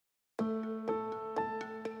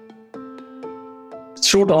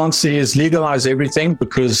Short answer is legalize everything,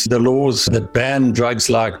 because the laws that ban drugs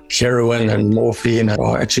like heroin and morphine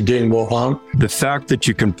are actually doing more harm. The fact that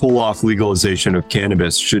you can pull off legalization of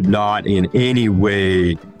cannabis should not in any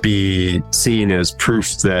way be seen as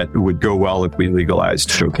proof that it would go well if we legalized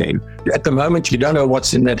cocaine. At the moment, you don't know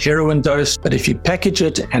what's in that heroin dose, but if you package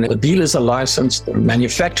it and the dealers are licensed, the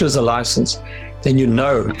manufacturers are licensed, then you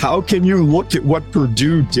know. How can you look at what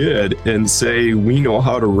Purdue did and say, we know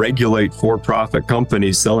how to regulate for-profit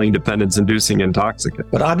companies selling dependence-inducing intoxicants?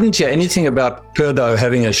 But I didn't hear anything about Purdue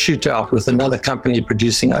having a shootout with another company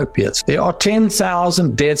producing opiates. There are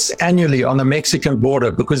 10,000 deaths annually on the Mexican border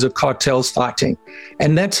because of cartels fighting.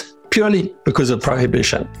 And that's purely because of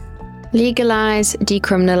prohibition. Legalize,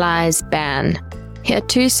 decriminalize, ban. Here are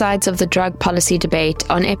two sides of the drug policy debate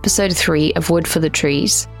on episode 3 of Wood for the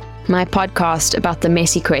Trees, my podcast about the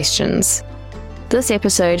messy questions. This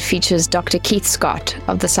episode features Dr. Keith Scott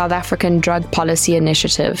of the South African Drug Policy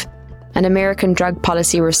Initiative and American drug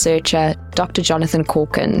policy researcher Dr. Jonathan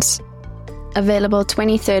Calkins. Available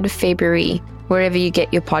 23rd of February, wherever you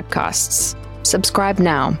get your podcasts. Subscribe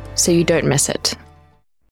now so you don't miss it.